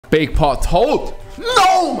Big pot. Hold.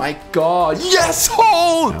 No, my God. Yes,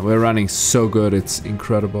 hold. Yeah, we're running so good. It's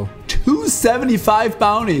incredible. 275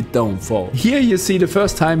 bounty. Don't fold. Here you see the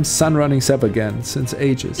first time Sun running Sep again since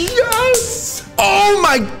ages. Yes. Oh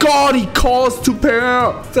my God. He calls to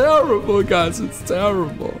pair. Terrible, guys. It's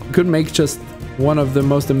terrible. Could make just one of the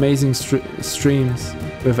most amazing streams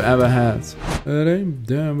we've ever had.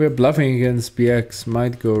 Damn, we're bluffing against BX.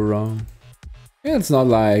 Might go wrong. Yeah, it's not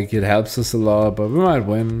like it helps us a lot, but we might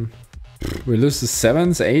win. We lose the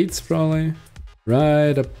 7s, 8s probably.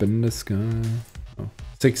 Right up in the sky. Oh,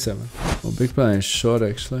 6, 7. Oh, big blind is short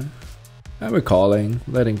actually. And we're calling,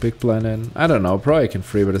 letting big blind in. I don't know, probably I can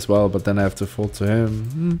free bet as well, but then I have to fold to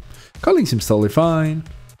him. Calling seems totally fine.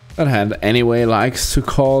 That hand anyway likes to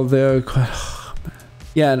call there.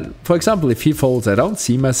 Yeah, and for example, if he folds, I don't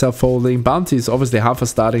see myself folding. Bounty is obviously half a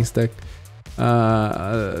starting stack.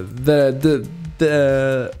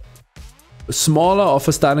 The smaller of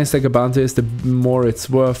a starting stack a bounty is, the more it's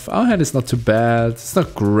worth. Our hand is not too bad. It's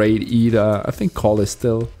not great either. I think call is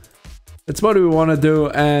still. It's what we want to do.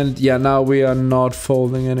 And yeah, now we are not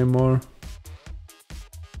folding anymore.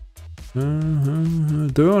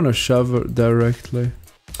 Do we want to shove directly?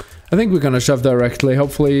 I think we're gonna shove directly.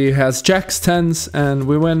 Hopefully he has jacks, 10s, and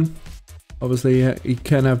we win. Obviously he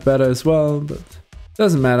can have better as well, but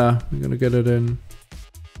doesn't matter. We're gonna get it in.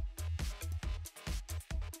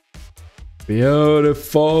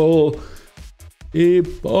 Beautiful.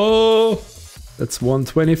 People. That's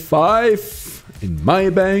 125 in my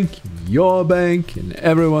bank, in your bank, in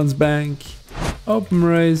everyone's bank. Open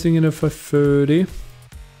raising in a 530.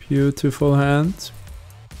 Beautiful hand.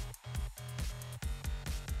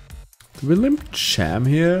 Do we limp jam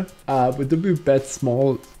here? Do we bet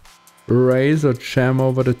small raise or jam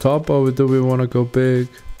over the top, or do we want to go big?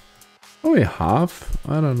 Oh, we half?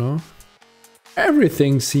 I don't know.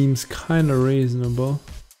 Everything seems kind of reasonable.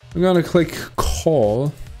 I'm gonna click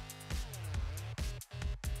call.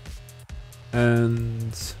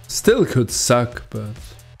 And still could suck, but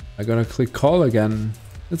I'm gonna click call again.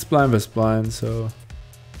 It's blind versus blind, so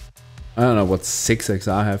I don't know what 6x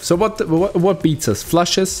I have. So what beats us?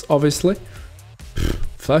 Flushes, obviously.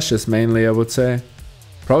 Flushes mainly, I would say.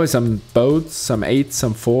 Probably some boats, some 8s,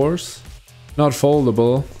 some 4s. Not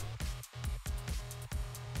foldable.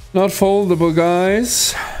 Not foldable,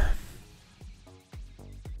 guys.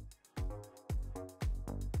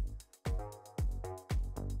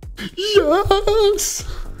 Yes!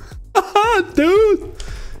 Dude!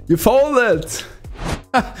 You folded!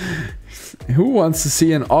 Who wants to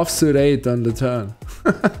see an offsuit 8 on the turn?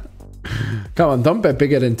 Come on, don't bet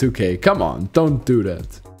bigger than 2k. Come on, don't do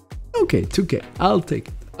that. Okay, 2k. I'll take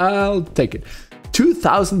it. I'll take it.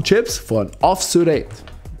 2,000 chips for an offsuit 8.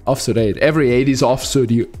 Offsuit 8. Every 8 is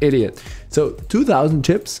offsuit, you idiot. So 2,000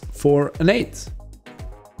 chips for an 8.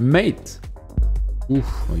 Mate.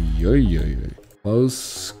 Oof. Oy, oy, oy.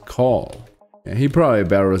 Close call. Yeah, he probably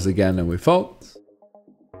barrels again and we fold.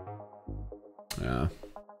 Yeah.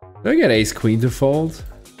 Do I get ace queen to fold?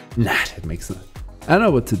 Nah, that makes no... I don't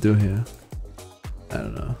know what to do here. I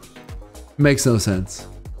don't know. Makes no sense.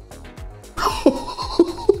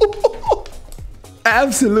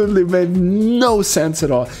 Absolutely made no sense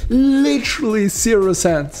at all. Literally 0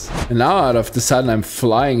 cents. And now out of the sudden I'm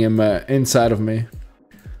flying him inside of me.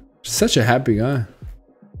 Such a happy guy.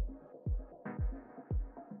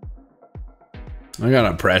 I'm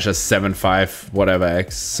gonna pressure 7-5 whatever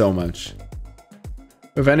X so much.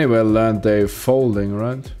 We've anyway learned they're folding,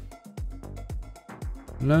 right?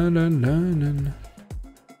 No, no, no, no, no.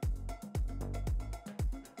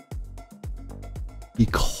 He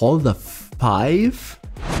called a 5?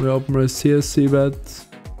 We open a CSC bet.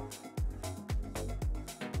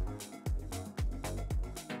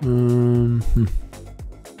 And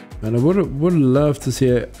I would love to see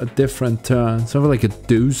a different turn. Something like a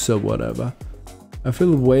deuce or whatever. I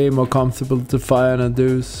feel way more comfortable to fire on a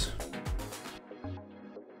deuce.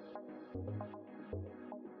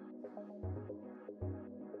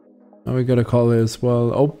 Now we got a call here as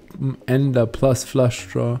well. Open ender plus flush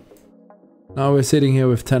draw. Now we're sitting here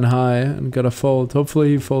with 10 high and got a fold. Hopefully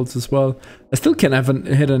he folds as well. I still can have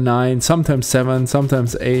hit a 9, sometimes 7,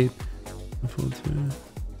 sometimes 8. Fold here.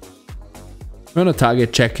 I'm gonna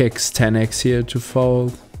target check X, 10x here to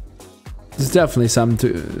fold. There's definitely some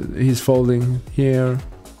to... He's folding here.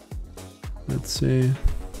 Let's see.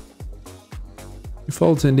 He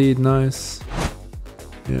folds indeed, nice.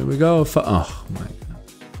 Here we go. Oh my god.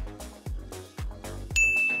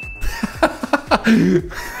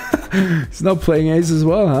 He's not playing ace as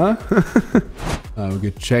well, huh? We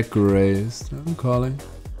get check raised. I'm calling.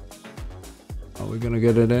 Are we gonna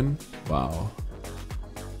get it in? Wow.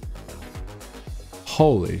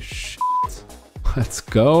 Holy shit. Let's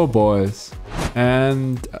go, boys.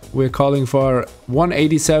 And we're calling for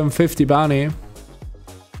 187.50 bounty.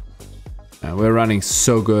 And we're running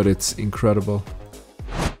so good, it's incredible.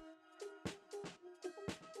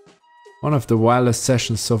 One of the wildest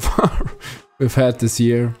sessions so far we've had this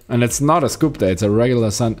year. And it's not a scoop day, it's a regular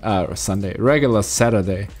Sunday, regular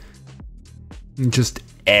Saturday. And just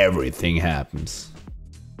everything happens.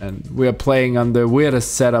 And we are playing on the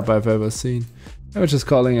weirdest setup I've ever seen. I was just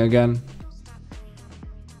calling again.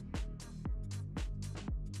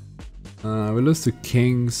 We lose to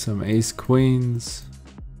kings, some ace queens.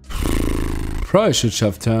 Probably should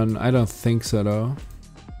shove turn. I don't think so though.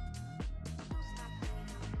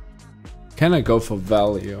 Can I go for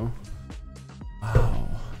value? Wow,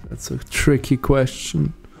 that's a tricky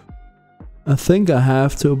question. I think I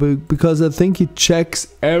have to, because I think he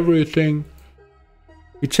checks everything.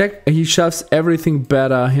 He shoves everything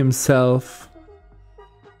better himself.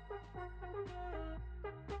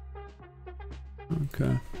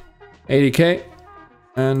 Okay. 80k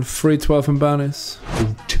and 312 in bounties.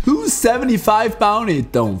 275 bounty,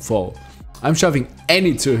 don't fall. I'm shoving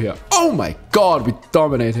any two here. Oh my god, we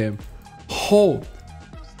dominate him. Hold.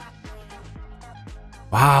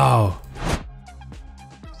 Wow.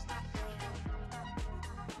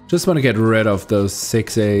 Just want to get rid of those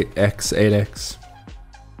 6x, 8x.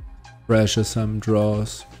 Pressure some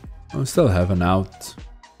draws. I still have an out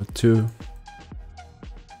with 2.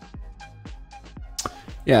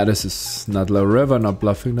 Yeah, this is not low river, not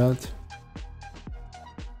bluffing that.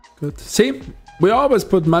 Good. See, we always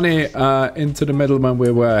put money into the middle when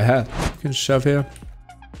we were ahead. You can shove here.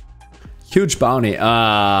 Huge bounty.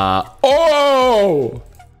 Oh!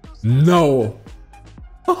 No!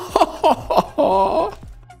 All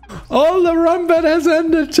the run bet has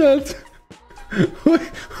ended, chat.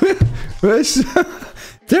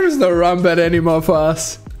 There is no run bet anymore for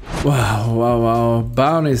us. Wow, wow, wow.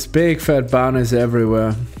 Bounties, big fat bounties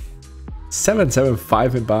everywhere.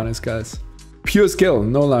 775 in bounties, guys. Pure skill,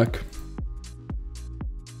 no luck.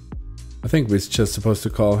 I think we're just supposed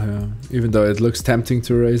to call here, even though it looks tempting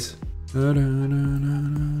to raise.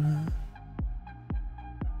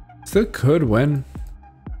 Still could win.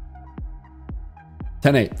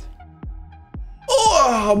 10-8.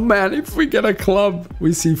 Oh man, if we get a club,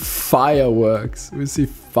 we see fireworks. We see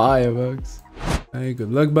fireworks. Hey,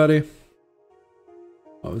 good luck, buddy.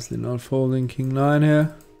 Obviously not folding king 9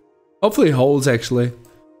 here. Hopefully holds actually.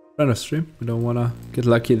 Run a stream. We don't want to get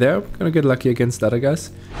lucky there. We're gonna get lucky against other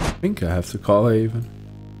guys. I think I have to call her even.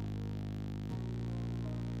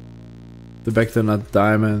 The back they're not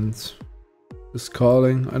diamonds. Just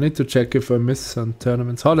calling. I need to check if I miss some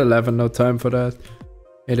tournaments. Hot 11, no time for that.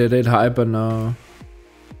 888 hyper, no.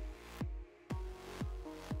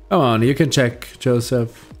 Come on, you can check,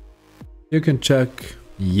 Joseph. You can check.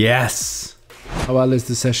 Yes! How well is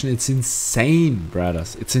the session? It's insane,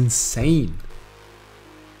 brothers. It's insane.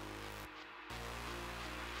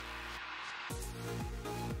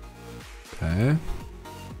 Okay.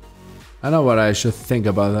 I know what I should think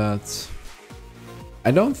about that.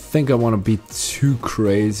 I don't think I want to be too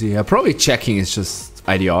crazy. Probably checking is just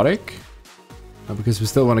idiotic. Because we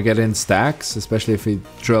still want to get in stacks, especially if we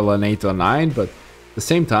drill an 8 or 9, but at the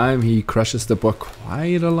same time he crushes the board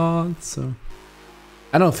quite a lot, so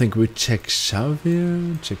I don't think we check shove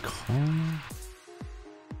here, check call.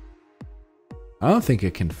 I don't think I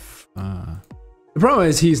can the problem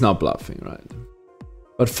is he's not bluffing, right?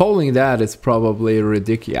 But folding that is probably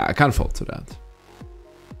ridiculous. Yeah, I can't fold to that.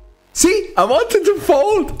 See, I wanted to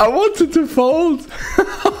fold. I wanted to fold.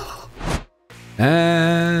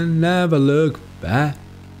 And never look back.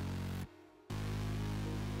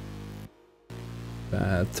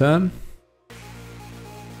 Bad turn.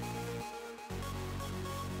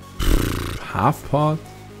 Half pot.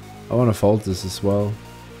 I want to fold this as well.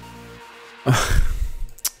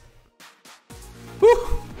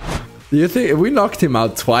 You think we knocked him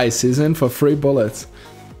out twice? He's in for 3 bullets.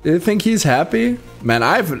 Do you think he's happy? Man,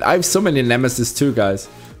 I have so many nemesis too, guys.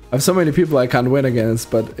 I have so many people I can't win against,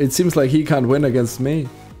 but it seems like he can't win against me.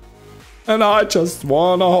 And I just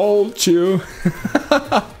wanna hold you.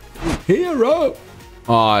 Hero.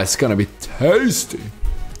 Oh, it's gonna be tasty.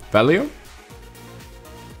 Value.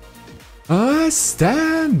 I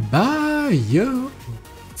stand by you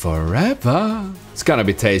forever. It's gonna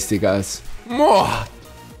be tasty, guys. Oh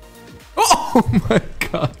my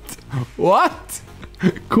god. What?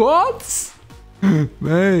 Quads?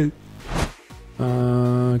 Mate.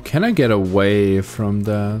 Can I get away from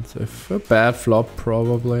that? If a bad flop,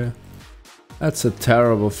 probably. That's a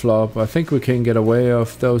terrible flop. I think we can get away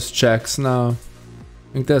of those jacks now.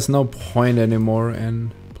 I think there's no point anymore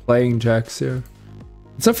in playing jacks here.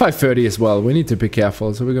 It's a 530 as well. We need to be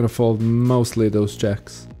careful, so we're gonna fold mostly those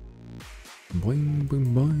jacks. Boing,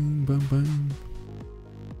 boing, boing, boing, boing.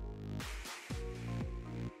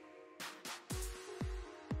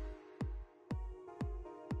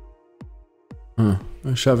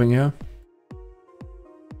 We're shoving here.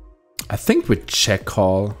 I think we check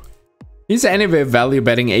call. He's anyway value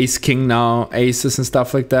betting ace king now, aces and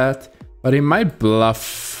stuff like that. But he might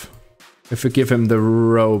bluff if we give him the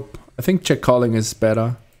rope. I think check calling is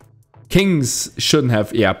better. Kings shouldn't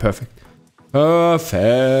have. Yeah, perfect.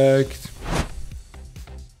 Perfect.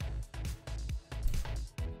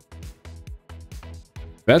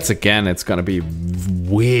 That's again, it's gonna be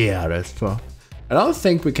weird as fuck. I don't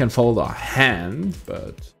think we can fold our hand,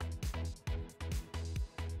 but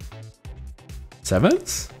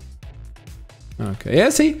sevens? Okay, yeah,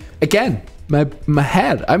 see, again, my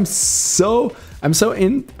head. I'm so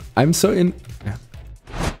in. Yeah.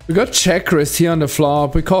 We got check raised here on the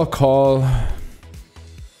flop. We call.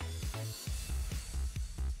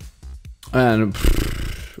 And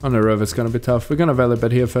on the river, it's gonna be tough. We're gonna value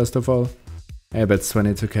bet here first of all. Yeah, bet's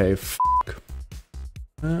 22k. Fuck.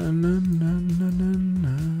 I don't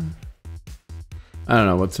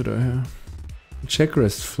know what to do here. Check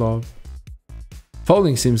raised flop.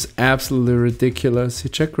 Folding seems absolutely ridiculous. He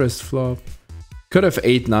check raised flop. Could have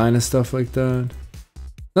 8-9 and stuff like that.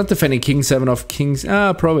 Not defending king 7 off kings.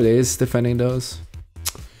 Ah, probably is defending those.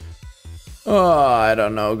 Oh, I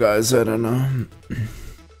don't know, guys. I don't know.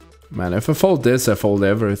 Man, if I fold this, I fold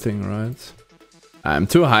everything, right? I'm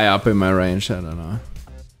too high up in my range. I don't know.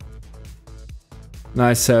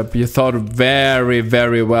 Nice, Seb. You thought very,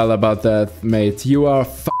 very well about that, mate. You are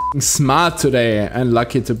fucking smart today and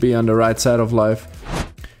lucky to be on the right side of life.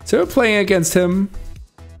 So we're playing against him.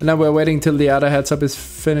 And now we're waiting till the other heads up is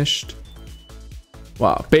finished.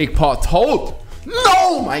 Wow, big pot. Hold!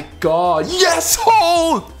 No, my God. Yes,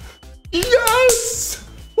 hold! Yes!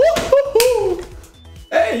 Woohoo!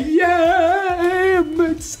 Hey, yeah!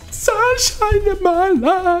 It's sunshine in my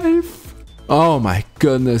life. Oh my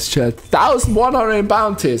goodness, chat. 1,100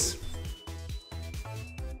 bounties.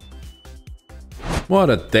 What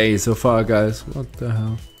a day so far, guys. What the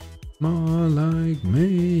hell? More like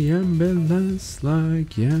me and be less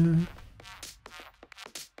like yeah.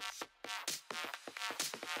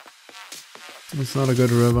 It's not a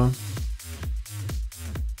good river.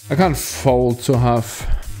 I can't fold to half.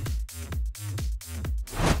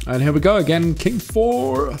 And here we go again, king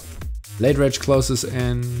 4. Late reg closes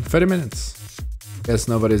in 30 minutes. Guess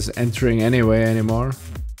nobody's entering anyway anymore.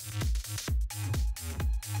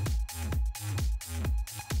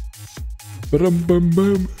 Bum bum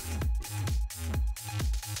bum.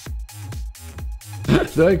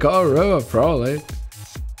 They call river probably.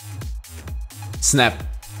 Snap.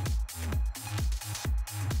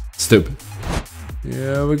 Stupid.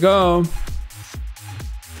 Here we go.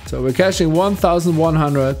 So we're cashing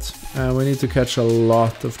 1,100 and we need to catch a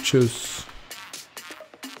lot of juice.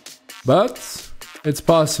 But it's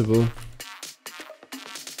possible.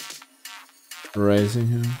 Raising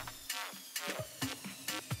here.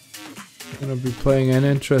 Gonna be playing an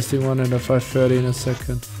interesting one in a 530 in a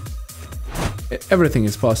second. Everything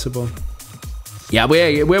is possible. Yeah,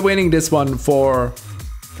 we're winning this one for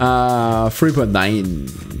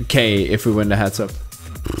 3.9k if we win the heads up.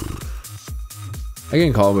 I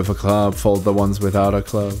can call with a club, fold the ones without a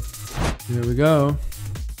club. Here we go.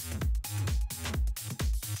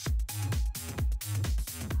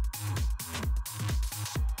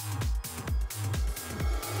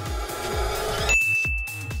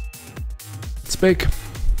 It's big.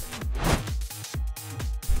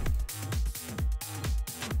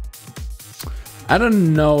 I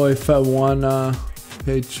don't know if I wanna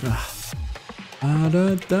page.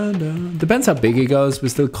 Depends how big he goes. We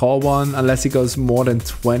still call one unless he goes more than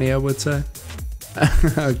 20, I would say.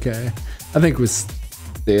 Okay, I think we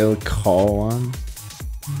still call one.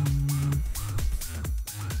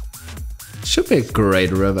 Should be a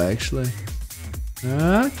great river actually.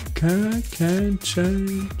 I can't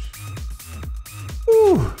change.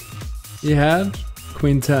 Ooh, he had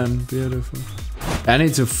queen 10, beautiful. I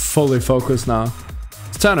need to fully focus now.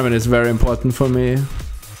 This tournament is very important for me.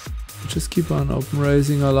 Just keep on open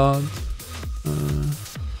raising a lot.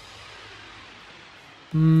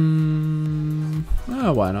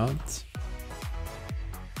 Why not?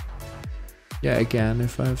 Yeah, again,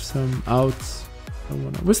 if I have some outs, I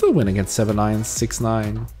wanna. We're still winning against 7-9,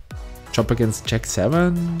 6-9. Chop against Jack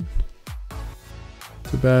 7.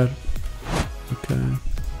 Too bad. Okay.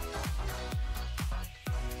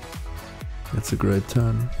 That's a great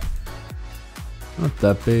turn. Not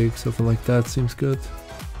that big, so for like that seems good.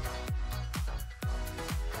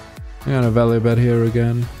 I'm gonna value bet here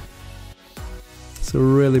again. It's a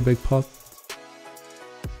really big pot.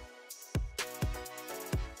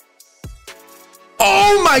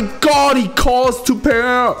 Oh my god, he calls to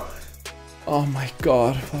pair! Oh my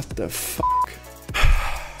god, what the fuck?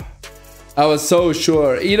 I was so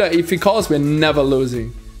sure. Either if he calls, we're never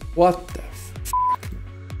losing. What the fuck?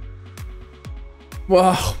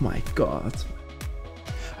 Oh my god.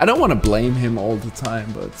 I don't want to blame him all the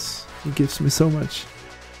time, but he gives me so much.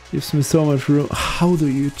 Gives me so much room. How do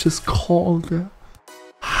you just call there?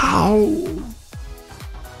 How?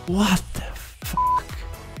 What the fuck?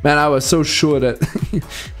 Man, I was so sure that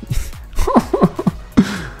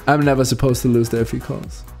I'm never supposed to lose there if he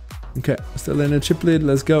calls. Okay, still in a chip lead.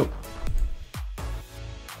 Let's go.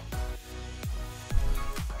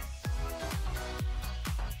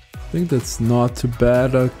 I think that's not too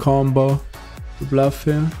bad a combo to bluff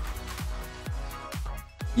him.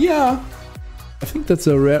 Yeah, I think that's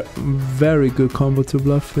a very good combo to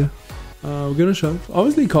bluff here. We're gonna shove.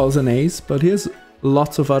 Obviously he calls an ace, but he has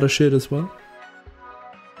lots of other shit as well.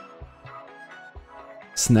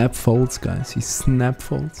 Snap folds, guys. He snap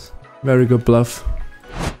folds. Very good bluff.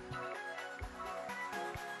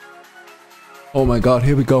 Oh my god,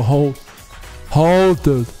 here we go. Hold. Hold,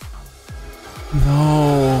 dude.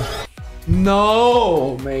 No.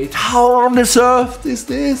 No, mate. How on this earth is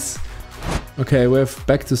this? Okay, we're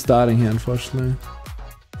back to starting here, unfortunately.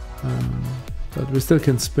 But we still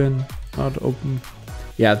can spin. Not open.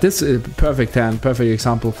 Yeah, this is a perfect hand. Perfect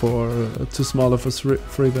example for too small of a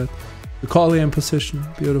free bet. The call here in position.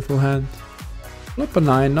 Beautiful hand. Flop a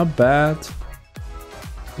 9, not bad.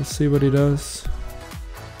 Let's see what he does.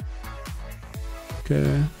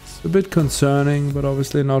 Okay, it's a bit concerning, but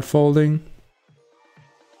obviously not folding.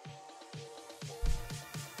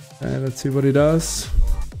 Okay, let's see what he does.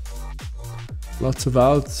 Lots of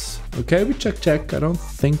outs. Okay, we check. I don't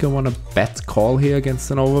think I want to bet call here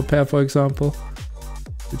against an overpair, for example,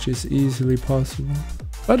 which is easily possible.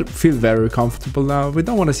 But I feel very comfortable now. We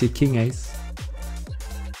don't want to see king ace.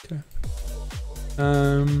 Okay.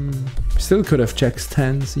 Still could have checks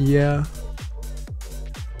 10s. Yeah.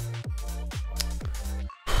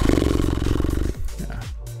 Yeah.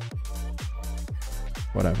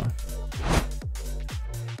 Whatever.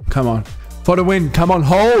 Come on. For the win. Come on.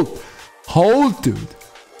 Hold. Hold, dude.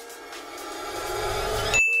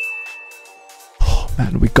 Oh,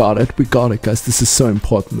 man, we got it. We got it, guys. This is so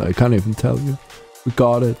important. I can't even tell you. We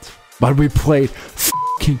got it. But we played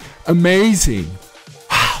fucking amazing.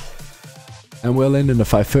 Wow. And we'll end in the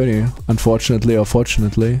 530. Unfortunately or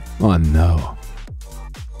fortunately. Oh, no.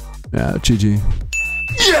 Yeah, GG.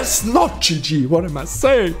 Yes, not GG. What am I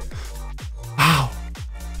saying? Wow.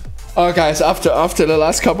 Oh, guys, after the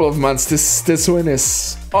last couple of months, this win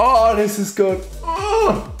is... Oh, this is good.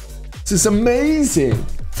 Oh, this is amazing.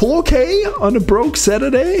 4K on a broke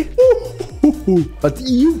Saturday? But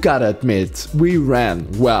you gotta admit, we ran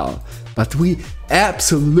well. But we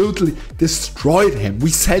absolutely destroyed him. We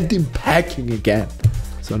sent him packing again.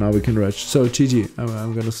 So now we can rush. So GG.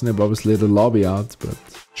 I'm gonna snip obviously the lobby out, but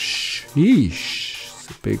sheesh, it's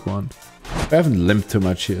a big one. I haven't limped too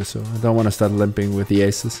much here, so I don't want to start limping with the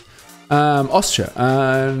aces. Austria.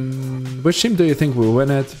 Which team do you think will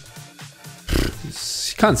win it?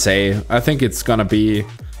 You can't say. I think it's gonna be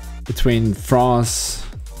between France,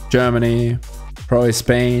 Germany, probably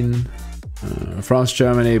Spain. France,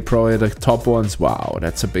 Germany, probably the top ones. Wow,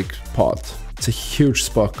 that's a big pot. It's a huge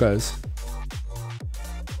spot, guys.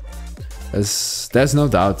 There's no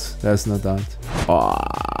doubt. There's no doubt.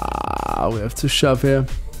 Oh, we have to shove here.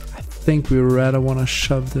 I think we rather want to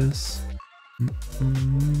shove this.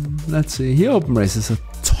 Let's see. He open raises a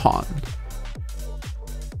ton.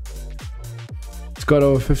 It's got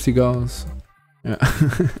over 50 goals. Yeah.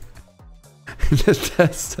 Let's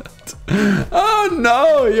test that. Oh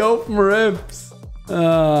no, he open rips.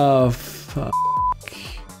 Oh fuck.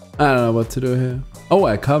 I don't know what to do here. Oh,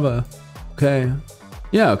 I cover. Okay.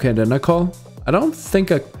 Yeah, okay, then I call. I don't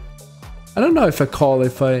know if I call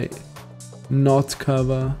if I not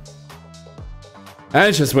cover.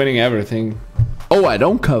 I'm just winning everything. Oh, I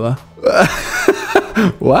don't cover.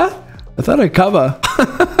 What? I thought I cover.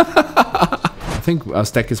 I think our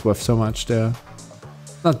stack is worth so much there.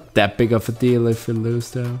 Not that big of a deal if we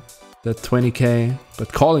lose there. That 20k.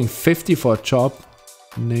 But calling 50 for a chop?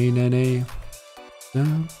 Nay.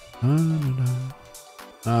 No.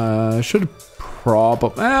 Should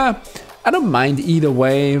probably... I don't mind either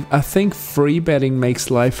way. I think free betting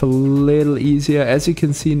makes life a little easier. As you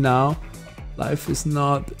can see now, life is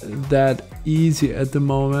not that easy at the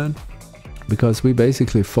moment. Because we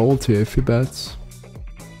basically fold here if he bets.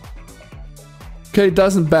 Okay,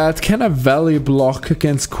 doesn't bet. Can I value block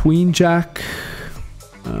against queen jack?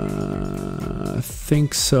 I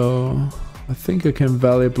think so. I think I can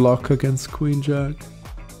value block against queen jack.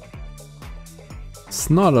 It's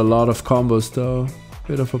not a lot of combos though.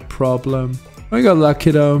 Bit of a problem. We got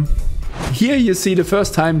lucky though. Here you see the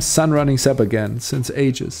first time Sun running Sep again since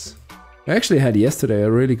ages. I actually had yesterday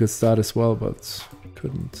a really good start as well, but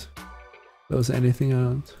couldn't close anything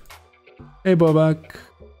out. Hey Bobak.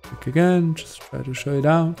 Back again, just try to show it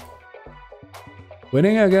out.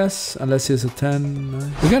 Winning, I guess, unless he has a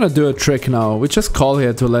 10. We're gonna do a trick now. We just call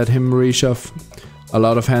here to let him reshove. A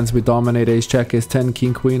lot of hands we dominate, ace jack, ace 10,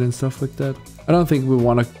 king queen and stuff like that. I don't think we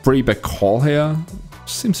want to free bet call here.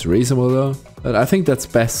 Seems reasonable though. But I think that's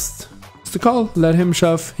best. Just to call, let him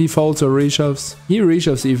shove, he folds or reshoves. He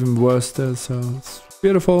reshoves even worse there, so it's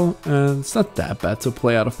beautiful. And it's not that bad to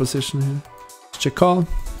play out of position here. Check call.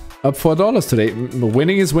 Up $4 today.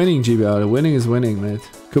 Winning is winning, GBR. Winning is winning, mate.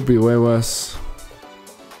 Could be way worse.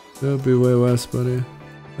 Could be way worse, buddy.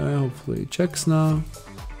 Hopefully he checks now.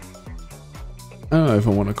 I don't know if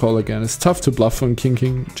I want to call again. It's tough to bluff on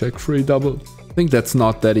king check free double. I think that's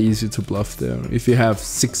not that easy to bluff there. If you have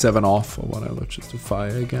 6-7 off or whatever, just to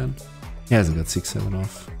fire again. He hasn't got 6-7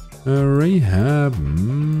 off. Rehab.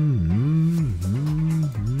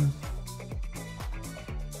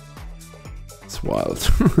 It's wild.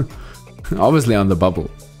 Obviously on the bubble.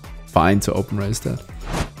 Fine to open raise that.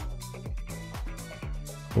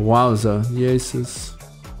 Wowza, the aces.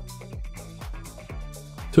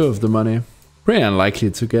 2 of the money. Pretty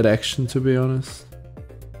unlikely to get action, to be honest.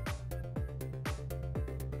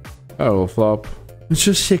 I will flop. Let's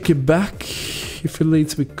just check it back. If it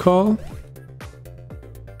leads, we call.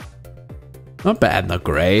 Not bad, not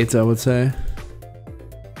great, I would say.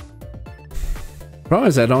 Problem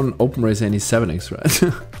is I don't open raise any 7x, right?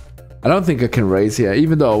 I don't think I can raise here,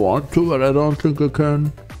 even though I want to, but I don't think I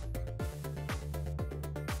can.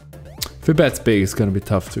 If he bets big, it's gonna be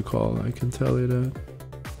tough to call, I can tell you that.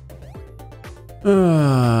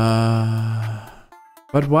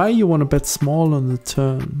 But why you want to bet small on the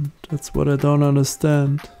turn? That's what I don't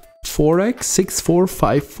understand. 4x, 6-4,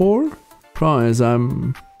 5-4? Problem is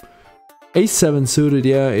I'm ace-7 suited,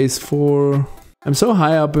 yeah, ace-4. I'm so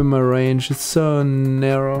high up in my range, it's so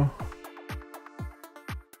narrow.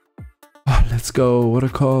 Oh, let's go, what a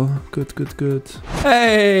call. Good, good, good.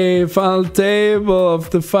 Hey, final table of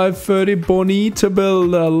the 530 Bonita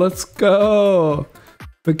builder, let's go.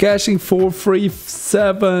 We're cashing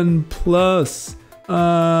 437 plus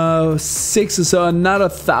 6 or so, another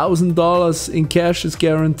 $1,000 in cash is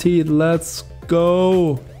guaranteed. Let's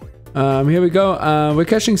go. Here we go. We're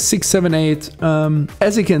cashing 6, 7, 8.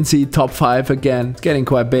 As you can see, top 5 again. It's getting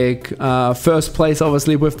quite big. First place,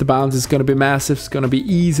 obviously, with the bounce is going to be massive. It's going to be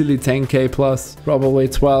easily 10k plus. Probably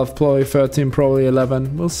 12, probably 13, probably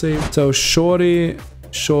 11. We'll see. So shorty,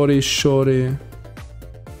 shorty, shorty.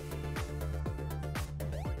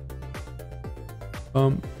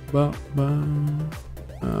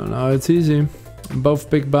 Now it's easy. Both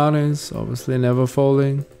big bounties, obviously never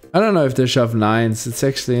folding. I don't know if they shove 9s, it's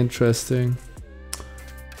actually interesting.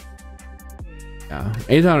 Yeah,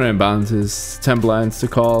 800 in bounties, 10 blinds to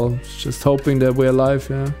call. Just hoping that we're alive,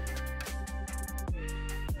 yeah.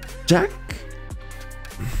 Jack?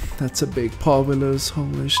 That's a big paw we lose,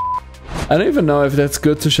 holy sh**. I don't even know if that's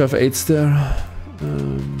good to shove 8s there.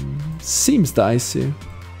 Seems dicey.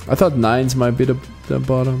 I thought 9s might be the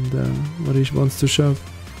bottom there, what he wants to shove.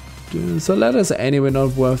 So letters anyway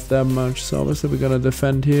not worth that much, so obviously we're gonna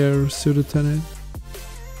defend here, suited 10-8.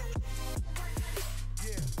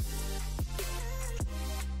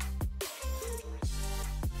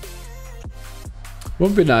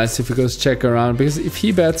 Would be nice if he goes check around, because if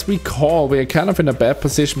he bets we call, we're kind of in a bad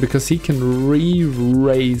position because he can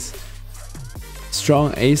re-raise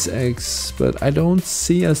strong ace-x, but I don't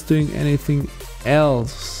see us doing anything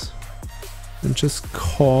else. And just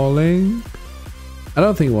calling. I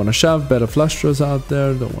don't think we want to shove, better flush draws out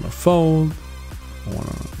there, don't want to fold.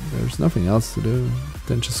 There's nothing else to do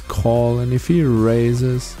than just call, and if he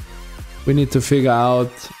raises, we need to figure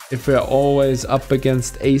out if we're always up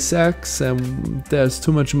against ace-x and there's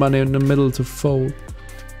too much money in the middle to fold.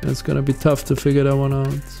 And it's gonna be tough to figure that one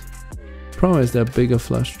out. Problem is there are bigger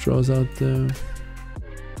flush draws out there.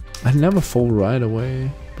 I never fold right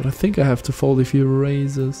away, but I think I have to fold if he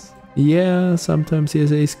raises. Yeah, sometimes he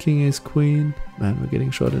has ace king, ace queen. Man, we're getting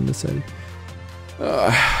short in the setting.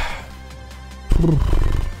 So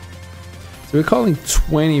we're calling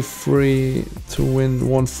 23 to win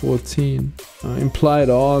 114. Implied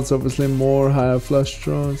odds, obviously more higher flush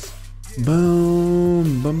draws.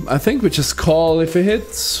 Boom, boom. I think we just call. If it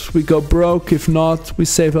hits, we go broke. If not, we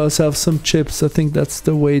save ourselves some chips. I think that's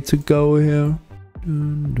the way to go here.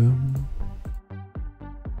 Dun, dun.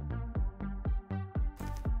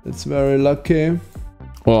 It's very lucky.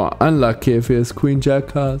 Or unlucky if he has queen jack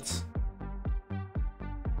cards.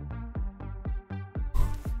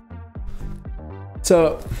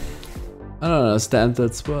 So, I don't understand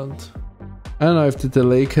that spot. I don't know if the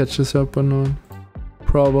delay catches up or not.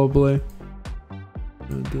 Probably.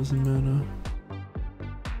 It doesn't matter.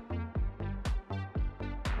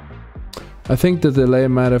 I think the delay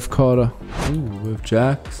might have caught a... Ooh, with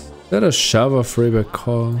jacks. Is that a shove or free bet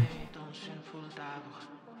call?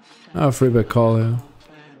 Oh, free bet call here.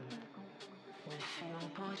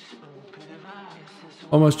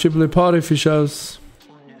 Almost triple pot if he shoves.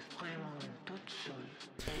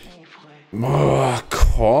 Oh,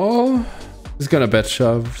 call? He's gonna bet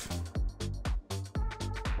shove.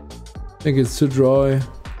 I think it's too dry.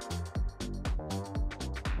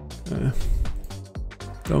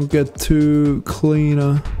 Don't get too clean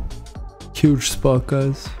a huge spot,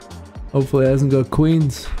 guys. Hopefully he hasn't got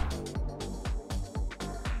queens.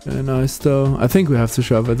 Very nice though. I think we have to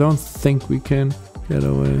shove. I don't think we can get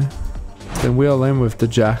away. Then we all in with the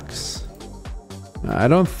jacks. I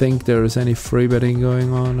don't think there is any free betting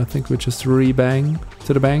going on. I think we just rebang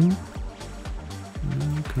to the bang.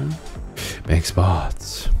 Okay. Big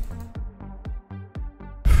spots.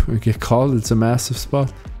 We get called. It's a massive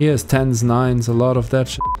spot. He has 10s, 9s, a lot of that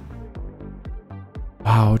shit.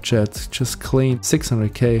 Wow, chat, just clean.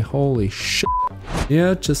 600k, holy shit.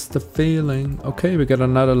 Yeah, just the feeling. Okay, we got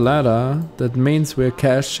another ladder. That means we're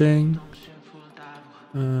cashing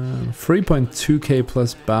 3.2k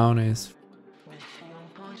plus bounties.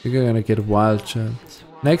 We're gonna get wild, chat.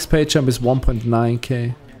 Next pay jump is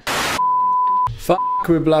 1.9k. Fuck,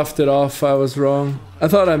 we bluffed it off. I was wrong. I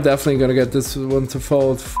thought I'm definitely gonna get this one to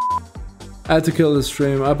fold. I had to kill the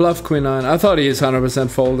stream. I bluffed queen 9. I thought he is 100%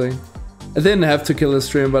 folding. I didn't have to kill the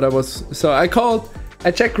stream, but I was... So I called. I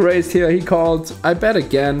check raised here. He called. I bet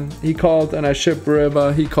again. He called and I ship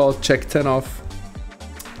river. He called check 10 off.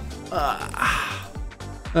 That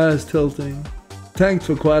is tilting. Tanked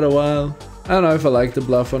for quite a while. I don't know if I like the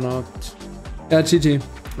bluff or not. Yeah, GG.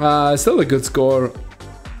 Still a good score.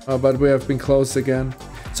 But we have been close again.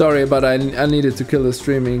 Sorry, but I needed to kill the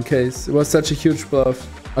stream in case. It was such a huge bluff.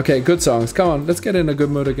 Okay, good songs. Come on, let's get in a good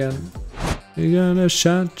mood again. You're gonna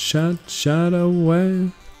shot away.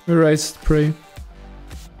 We raised pre.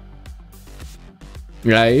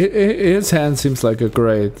 Yeah, his hand seems like a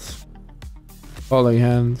great falling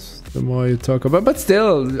hand. The more you talk about, but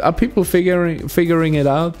still, are people figuring it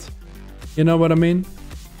out? You know what I mean?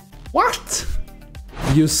 What?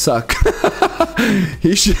 You suck.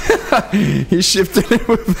 he shifted it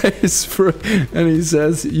with ace free, and he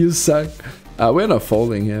says you suck. We're not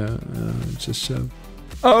folding here. Just shove.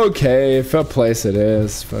 Okay, fair place it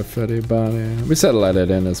is. 530 bounty. We said let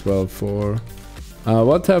it in as well for.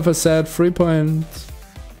 What have I said?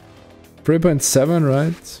 3.7,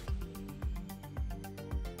 right?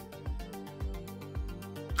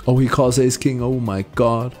 Oh, he calls ace king. Oh my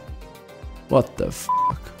god. What the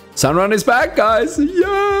fuck? Sunrun is back, guys.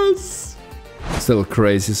 Yes. Still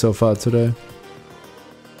crazy so far today.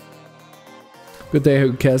 Good day,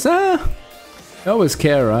 who cares? I always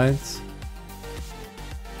care, right?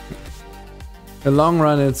 The long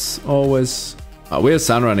run, it's always... Oh, we're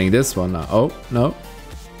sunrunning this one now. Oh, no.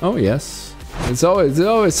 Oh, yes. It's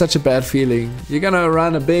always such a bad feeling. You're gonna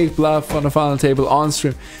run a big bluff on the final table on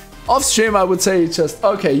stream. Off stream, I would say just,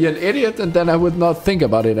 okay, you're an idiot, and then I would not think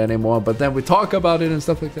about it anymore. But then we talk about it and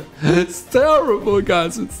stuff like that. It's terrible,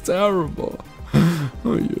 guys. It's terrible.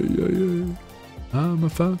 Oh, yeah. I'm a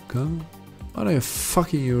fucker. What are you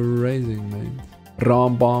fucking you raising, man?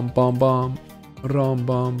 Rom bom bom bom. Rom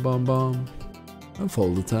bom bom bom. I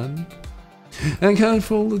fold the 10. I can't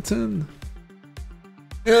fold the 10.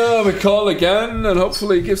 Yeah, we call again and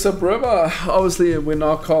hopefully it gives up river. Obviously we're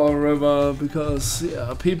not calling river because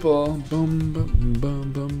yeah, people boom boom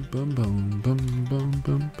boom boom boom boom boom boom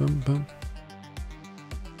boom boom boom.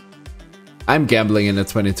 I'm gambling in the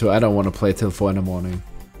 22. I don't want to play till 4 in the morning.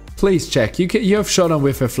 Please check. You have shot him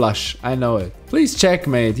with a flush. I know it. Please check,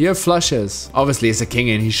 mate. You have flushes. Obviously it's a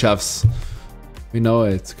king and he shoves. We know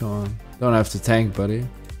it. Come on. Don't have to tank, buddy.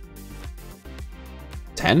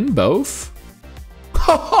 10 both?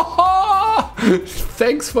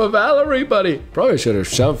 Thanks for Valerie, buddy. Probably should have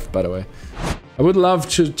shoved, by the way. I would love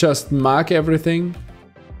to just mark everything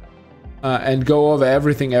and go over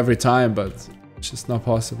everything every time, but it's just not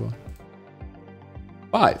possible.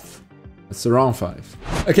 5. It's the wrong 5.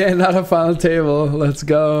 Okay, another final table. Let's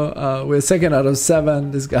go. We're second out of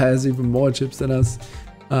 7. This guy has even more chips than us.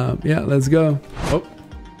 Yeah, let's go. Oh.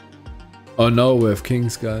 Oh no, we have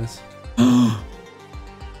kings, guys.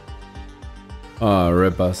 Oh,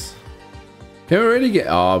 rip us. Can we already get...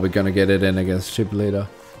 Oh, we're gonna get it in against chip later.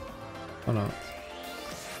 Oh no.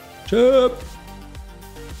 Chip!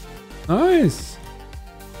 Nice!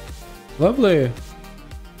 Lovely!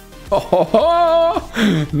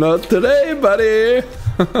 Oh, not today, buddy!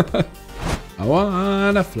 I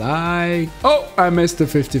wanna fly. Oh, I missed the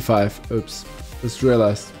 55. Oops. Just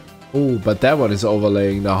realized. Oh, but that one is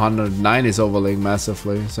overlaying. The 109 is overlaying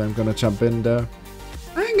massively. So I'm gonna jump in there.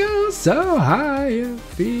 I go so high, your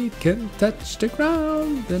feet can touch the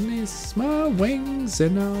ground. Beneath my wings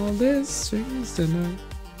and all these things tonight.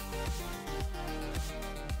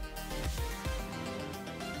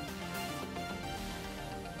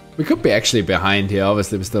 We could be actually behind here.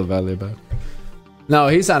 Obviously, we're still valuable. No,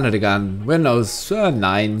 he's under the gun. We're those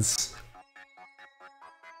 9s.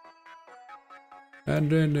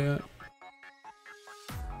 And then,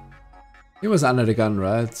 he was under the gun,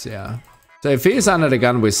 right? Yeah. So if he's under the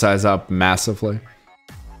gun, we size up massively.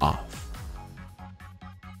 Off.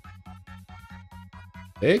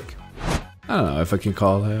 Big? I don't know if I can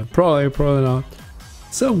call here. Probably not.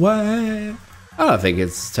 So what? I don't think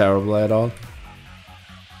it's terrible at all.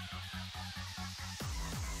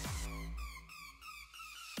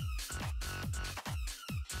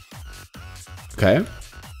 Okay.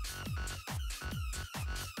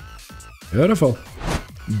 Beautiful.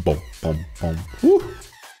 Boom, boom, boom. Woo.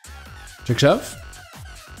 Check shove.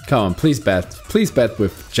 Come on, please bet. Please bet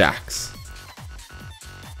with jacks.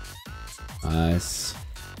 Nice.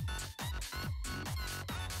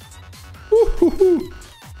 Woo-hoo-hoo.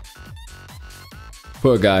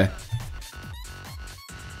 Poor guy.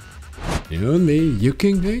 Only you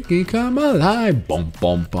can make me come alive. Boom,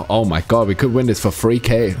 boom, boom. Oh my god, we could win this for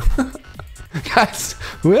 3K. Guys,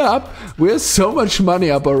 we're up. We're so much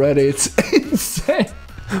money up already. It's insane.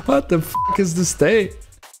 What the fuck is the state?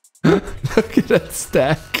 Look at that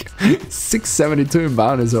stack. 672 in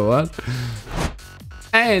bounties or what?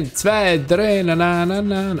 1, 2, 3, na na na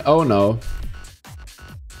na. Oh no.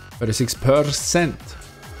 36%.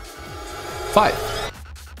 5.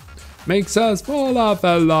 Makes us fall off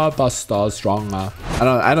a lot faster, stronger.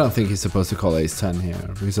 I don't think he's supposed to call ace 10 here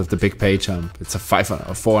because of the big pay jump. It's a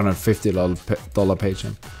 $450 pay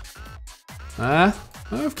jump. I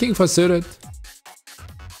have king for suited.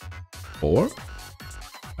 4.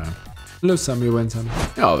 Lose some, you win some.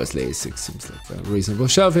 Yeah, obviously ace 6 seems like a reasonable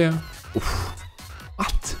shove here. Oof.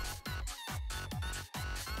 What?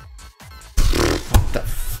 What the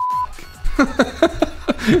fuck?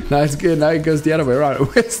 No, it's good. Now it goes the other way around.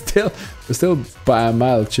 We're still by a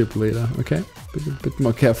mile chip leader. Okay, a bit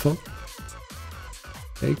more careful.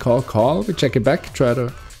 Okay, call. We check it back. Try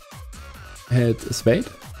to hit a spade.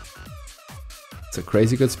 It's a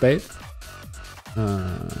crazy good spade.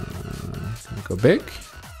 Go big.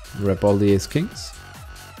 Rep all the ace kings.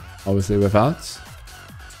 Obviously without.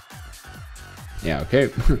 Yeah. Okay.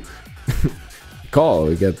 Call.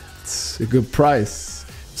 We get a good price.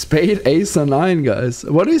 Spade, ace, and 9, guys.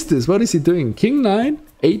 What is this? What is he doing? King 9,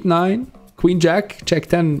 8, 9, queen jack, check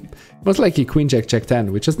 10. Most likely queen jack, check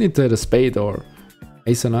 10. We just need to hit a spade or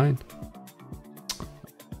ace and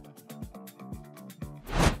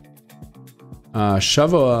 9.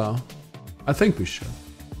 Shove or... I think we should.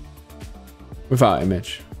 With our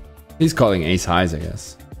image. He's calling ace highs, I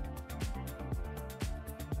guess.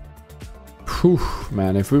 Whew,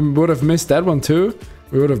 man, if we would have missed that one too,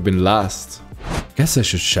 we would have been last. Guess I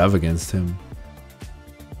should shove against him.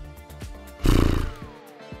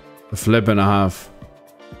 A flip and a half.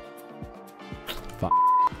 Fuck.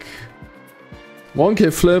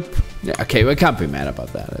 1K flip. Yeah, okay, we can't be mad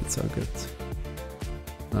about that. It's all good.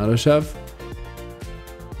 Another shove.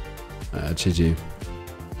 GG.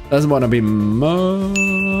 Doesn't want to be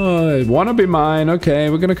mine. Wanna be mine. Okay,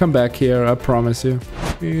 we're gonna come back here. I promise you.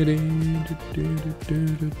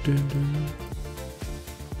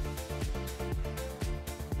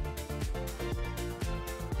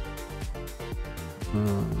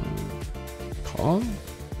 Call?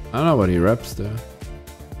 I don't know what he reps there.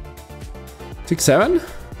 6, 7?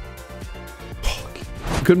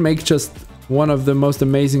 Could make just one of the most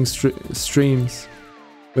amazing streams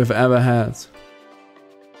we've ever had.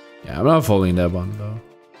 Yeah, I'm not folding that one though.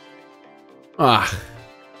 Ah.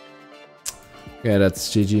 Okay, that's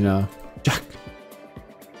GG now. Jack.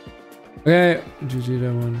 Okay, GG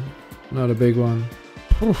that one. Not a big one.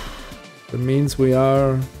 Whew. That means we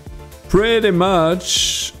are pretty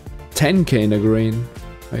much 10K in the green.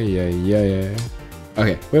 Yeah.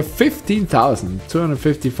 Okay, we're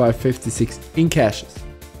 15,255.56 in cashes.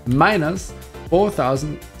 Minus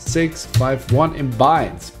 4,651 in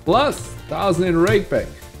binds. Plus 1,000 in rakeback.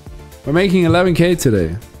 We're making 11k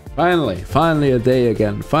today. Finally a day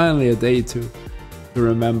again. Finally a day to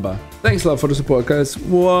remember. Thanks a lot for the support, guys.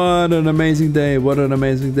 What an amazing day. What an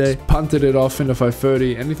amazing day. Punted it off in the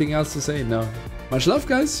 530. Anything else to say? No. Much love,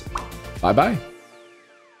 guys. Bye-bye.